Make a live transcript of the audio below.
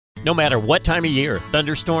No matter what time of year,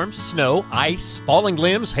 thunderstorms, snow, ice, falling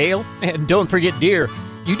limbs, hail, and don't forget deer.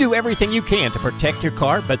 You do everything you can to protect your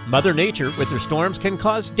car, but Mother Nature with her storms can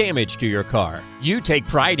cause damage to your car. You take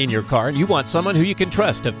pride in your car and you want someone who you can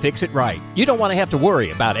trust to fix it right. You don't want to have to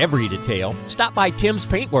worry about every detail. Stop by Tim's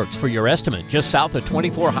Paint Works for your estimate just south of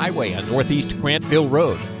 24 Highway on Northeast Grantville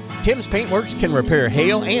Road. Tim's Paint Works can repair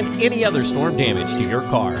hail and any other storm damage to your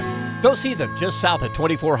car. Go see them just south of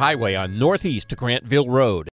 24 Highway on Northeast Grantville Road.